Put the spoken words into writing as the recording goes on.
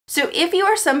So if you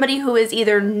are somebody who is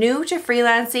either new to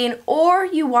freelancing or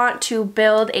you want to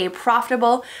build a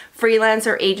profitable freelance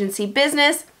or agency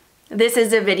business, this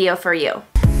is a video for you.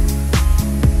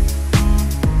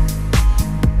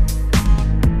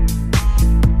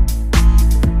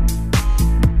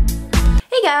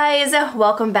 Hey guys,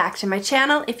 welcome back to my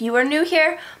channel. If you are new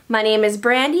here, my name is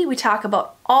Brandy. We talk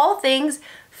about all things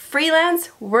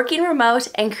freelance, working remote,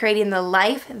 and creating the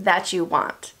life that you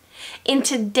want. In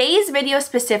today's video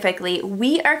specifically,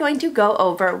 we are going to go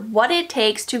over what it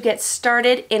takes to get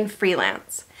started in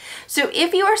freelance. So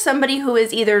if you are somebody who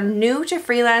is either new to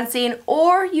freelancing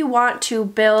or you want to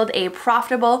build a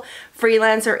profitable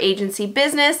freelance or agency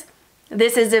business,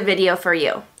 this is a video for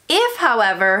you. If,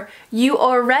 however, you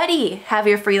already have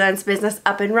your freelance business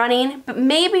up and running, but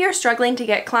maybe you're struggling to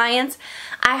get clients,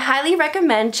 I highly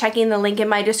recommend checking the link in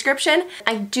my description.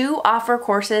 I do offer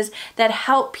courses that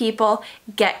help people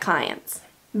get clients.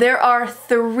 There are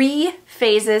 3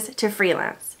 phases to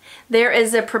freelance. There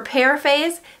is the prepare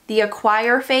phase, the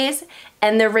acquire phase,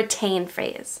 and the retain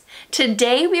phase.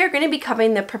 Today we are going to be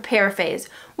covering the prepare phase,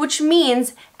 which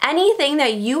means anything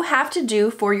that you have to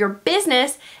do for your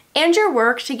business and your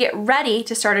work to get ready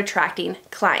to start attracting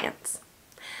clients.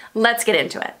 Let's get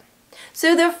into it.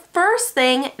 So the first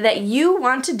thing that you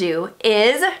want to do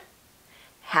is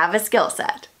have a skill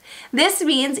set. This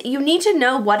means you need to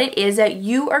know what it is that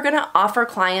you are going to offer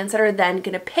clients that are then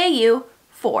going to pay you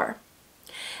for.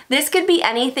 This could be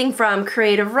anything from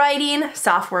creative writing,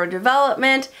 software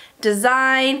development,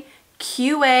 design,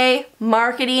 QA,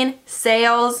 marketing,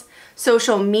 sales,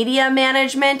 social media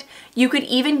management. You could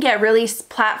even get really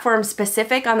platform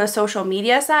specific on the social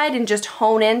media side and just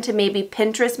hone in to maybe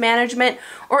Pinterest management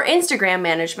or Instagram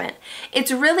management.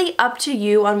 It's really up to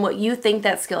you on what you think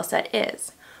that skill set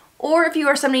is. Or if you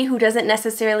are somebody who doesn't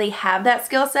necessarily have that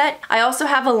skill set, I also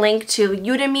have a link to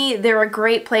Udemy. They're a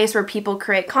great place where people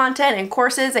create content and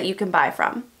courses that you can buy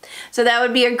from. So that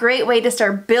would be a great way to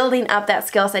start building up that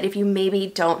skill set if you maybe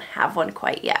don't have one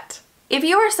quite yet. If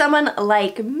you are someone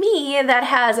like me that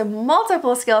has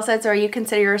multiple skill sets, or you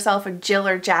consider yourself a Jill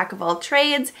or Jack of all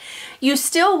trades, you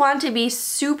still want to be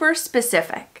super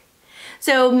specific.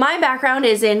 So my background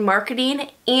is in marketing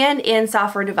and in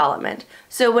software development.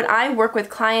 So when I work with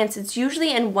clients, it's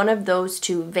usually in one of those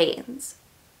 2 veins.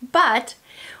 But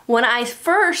when I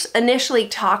first initially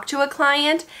talk to a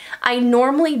client, I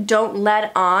normally don't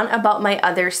let on about my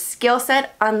other skill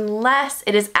set unless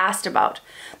it is asked about.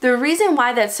 The reason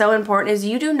why that's so important is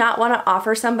you do not want to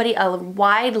offer somebody a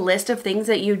wide list of things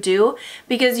that you do,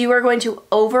 because you are going to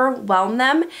overwhelm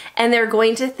them and they're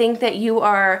going to think that you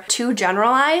are too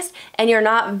generalized and you're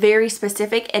not very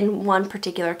specific in one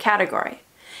particular category.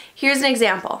 Here's an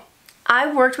example.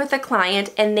 I worked with a client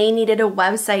and they needed a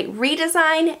website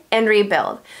redesign and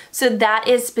rebuild. So that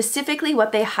is specifically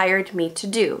what they hired me to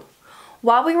do.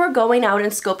 While we were going out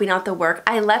and scoping out the work,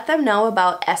 I let them know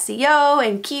about SEO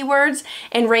and keywords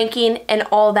and ranking and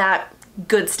all that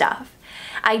good stuff.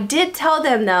 I did tell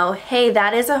them though, hey,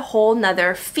 that is a whole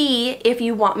nother fee if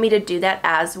you want me to do that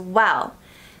as well.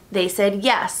 They said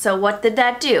yes. So what did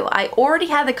that do? I already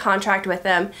had the contract with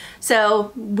them,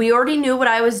 so we already knew what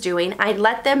I was doing. I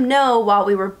let them know while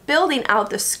we were building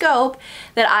out the scope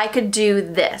that I could do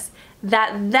this.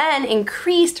 That then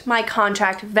increased my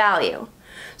contract value.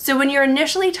 So when you're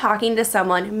initially talking to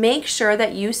someone, make sure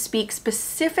that you speak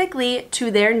specifically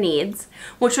to their needs,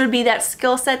 which would be that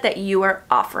skill set that you are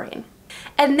offering.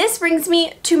 And this brings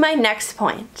me to my next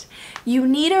point. You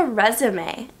need a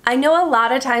resume. I know a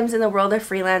lot of times in the world of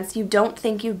freelance, you don't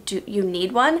think you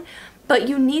need one, but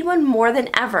you need one more than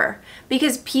ever,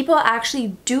 because people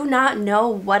actually do not know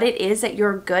what it is that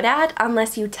you're good at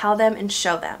unless you tell them and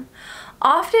show them.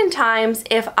 Oftentimes,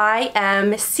 if I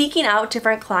am seeking out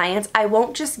different clients, I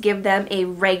won't just give them a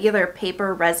regular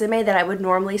paper resume that I would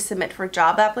normally submit for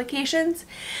job applications.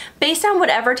 Based on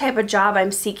whatever type of job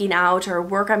I'm seeking out or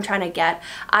work I'm trying to get,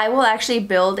 I will actually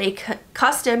build a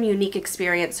custom, unique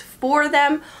experience for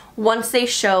them once they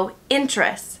show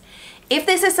interest. If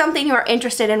this is something you are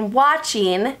interested in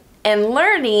watching and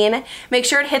learning, make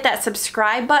sure to hit that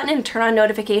subscribe button and turn on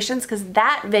notifications, because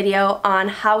that video on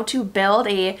how to build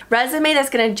a resume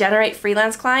that's going to generate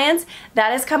freelance clients,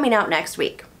 that is coming out next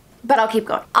week. But I'll keep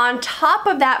going. On top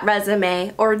of that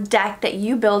resume or deck that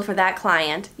you build for that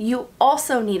client, you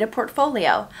also need a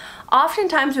portfolio.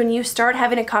 Oftentimes when you start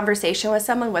having a conversation with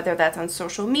someone, whether that's on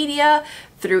social media,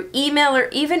 through email, or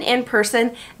even in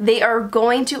person, they are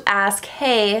going to ask,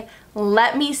 hey,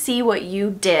 let me see what you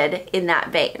did in that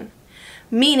vein.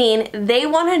 Meaning they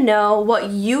want to know what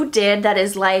you did that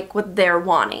is like what they're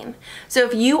wanting. So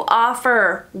if you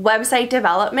offer website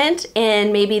development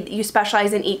and maybe you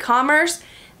specialize in e-commerce,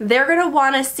 they're gonna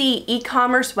wanna see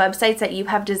e-commerce websites that you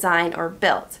have designed or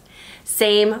built.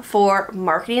 Same for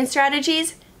marketing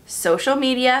strategies, social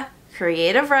media,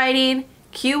 creative writing,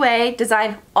 QA,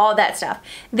 design, all that stuff.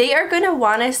 They are going to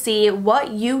want to see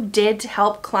what you did to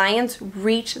help clients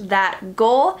reach that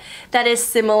goal that is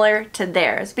similar to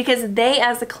theirs, because they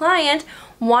as a client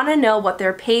want to know what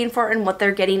they're paying for and what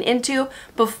they're getting into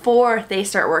before they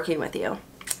start working with you.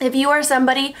 If you are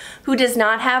somebody who does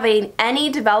not have any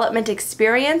development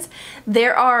experience,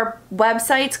 there are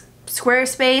websites,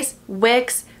 Squarespace,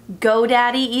 Wix,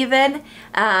 GoDaddy even,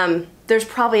 there's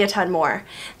probably a ton more,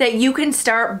 that you can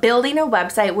start building a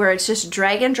website where it's just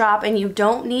drag and drop and you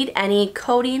don't need any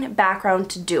coding background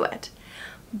to do it.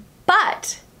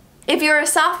 But if you're a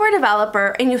software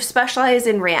developer and you specialize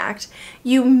in React,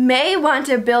 you may want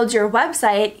to build your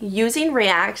website using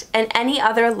React and any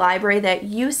other library that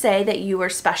you say that you are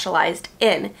specialized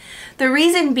in. The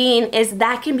reason being is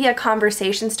that can be a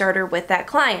conversation starter with that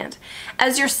client.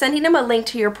 As you're sending them a link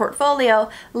to your portfolio,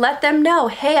 let them know,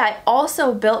 hey, I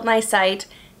also built my site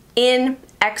in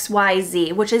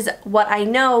XYZ, which is what I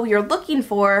know you're looking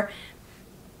for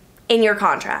in your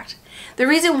contract. The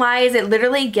reason why is it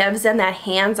literally gives them that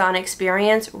hands-on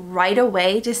experience right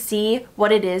away to see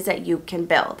what it is that you can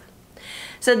build.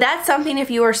 So that's something if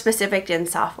you are specific in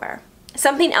software.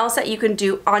 Something else that you can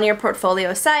do on your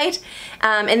portfolio site,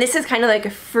 and this is kind of like a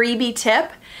freebie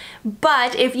tip,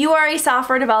 but if you are a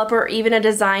software developer or even a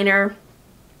designer,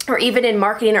 or even in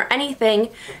marketing or anything,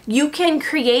 you can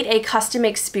create a custom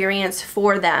experience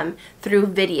for them through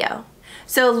video.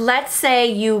 So let's say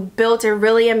you built a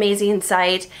really amazing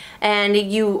site and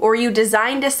you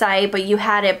designed a site but you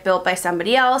had it built by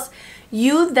somebody else.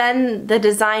 You then, the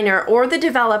designer or the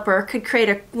developer, could create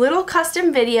a little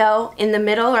custom video in the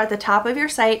middle or at the top of your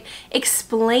site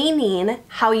explaining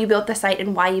how you built the site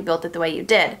and why you built it the way you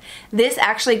did. This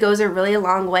actually goes a really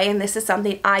long way, and this is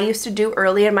something I used to do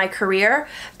early in my career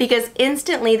because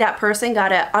instantly that person got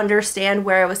to understand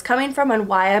where I was coming from and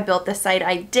why I built the site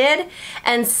I did.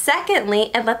 And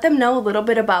secondly, it let them know a little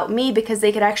bit about me because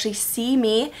they could actually see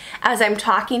me as I'm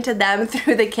talking to them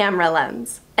through the camera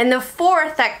lens. And the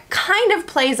fourth that kind of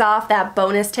plays off that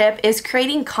bonus tip is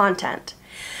creating content.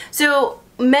 So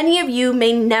many of you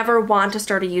may never want to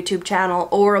start a YouTube channel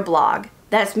or a blog.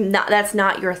 That's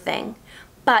not your thing.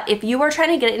 But if you are trying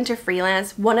to get into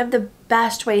freelance, one of the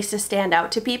best ways to stand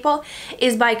out to people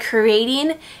is by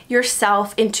creating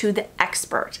yourself into the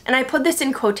expert. And I put this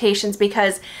in quotations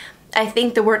because I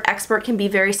think the word expert can be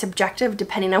very subjective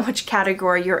depending on which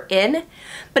category you're in.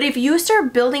 But if you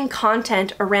start building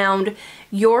content around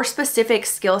your specific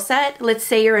skill set, let's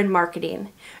say you're in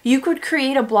marketing, you could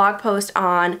create a blog post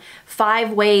on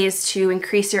 5 ways to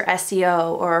increase your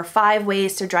SEO or 5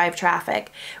 ways to drive traffic.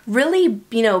 Really,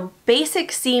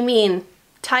 basic seeming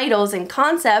titles and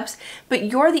concepts, but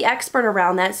you're the expert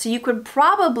around that, so you could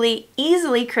probably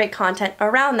easily create content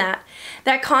around that.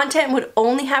 That content would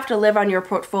only have to live on your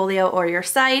portfolio or your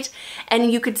site,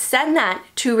 and you could send that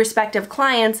to respective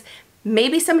clients.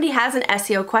 Maybe somebody has an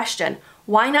SEO question.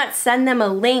 Why not send them a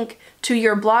link to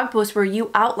your blog post where you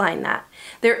outline that?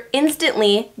 They're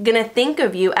instantly gonna think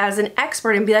of you as an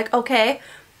expert and be like, okay,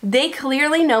 they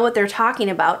clearly know what they're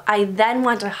talking about. I then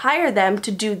want to hire them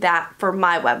to do that for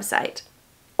my website,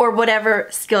 or whatever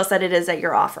skill set it is that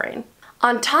you're offering.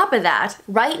 On top of that,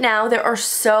 right now there are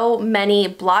so many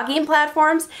blogging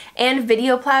platforms and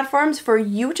video platforms for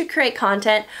you to create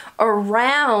content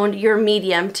around your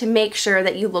medium to make sure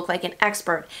that you look like an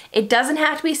expert. It doesn't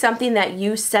have to be something that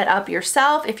you set up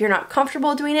yourself. If you're not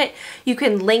comfortable doing it, you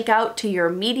can link out to your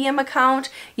Medium account,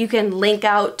 you can link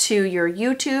out to your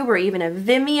YouTube or even a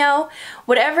Vimeo,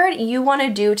 whatever you want to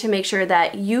do to make sure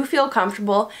that you feel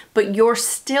comfortable, but you're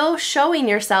still showing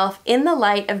yourself in the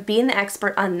light of being the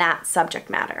expert on that subject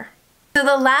matter. So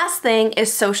the last thing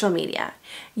is social media.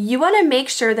 You want to make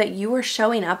sure that you are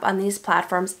showing up on these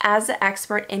platforms as an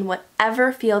expert in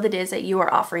whatever field it is that you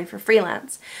are offering for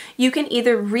freelance. You can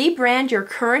either rebrand your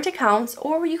current accounts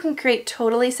or you can create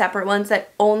totally separate ones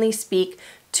that only speak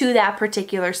to that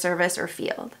particular service or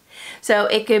field. So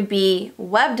it could be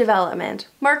web development,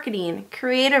 marketing,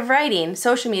 creative writing,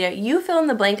 social media. You fill in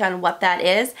the blank on what that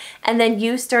is, and then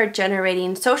you start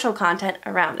generating social content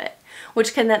around it,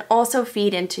 which can then also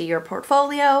feed into your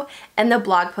portfolio and the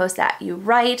blog post that you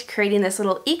write, creating this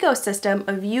little ecosystem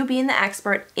of you being the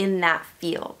expert in that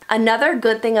field. Another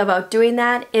good thing about doing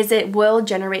that is it will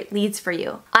generate leads for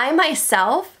you. I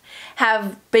myself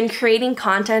have been creating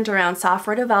content around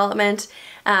software development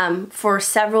for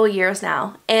several years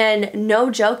now. And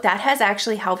no joke, that has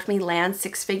actually helped me land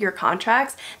six-figure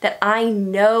contracts that I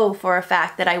know for a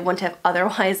fact that I wouldn't have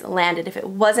otherwise landed if it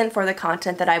wasn't for the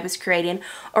content that I was creating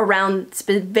around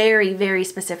very, very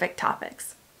specific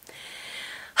topics.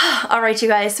 All right, you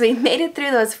guys, so we made it through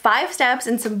those 5 steps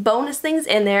and some bonus things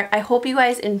in there. I hope you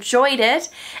guys enjoyed it,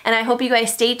 and I hope you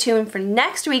guys stay tuned for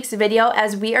next week's video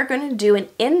as we are going to do an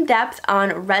in-depth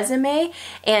on resume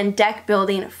and deck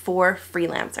building for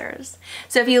freelancers.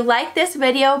 So if you like this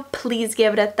video, please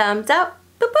give it a thumbs up,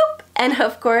 boop, boop, and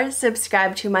of course,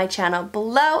 subscribe to my channel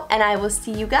below, and I will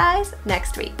see you guys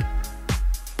next week.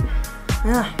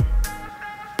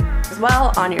 As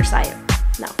well on your site.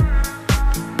 No.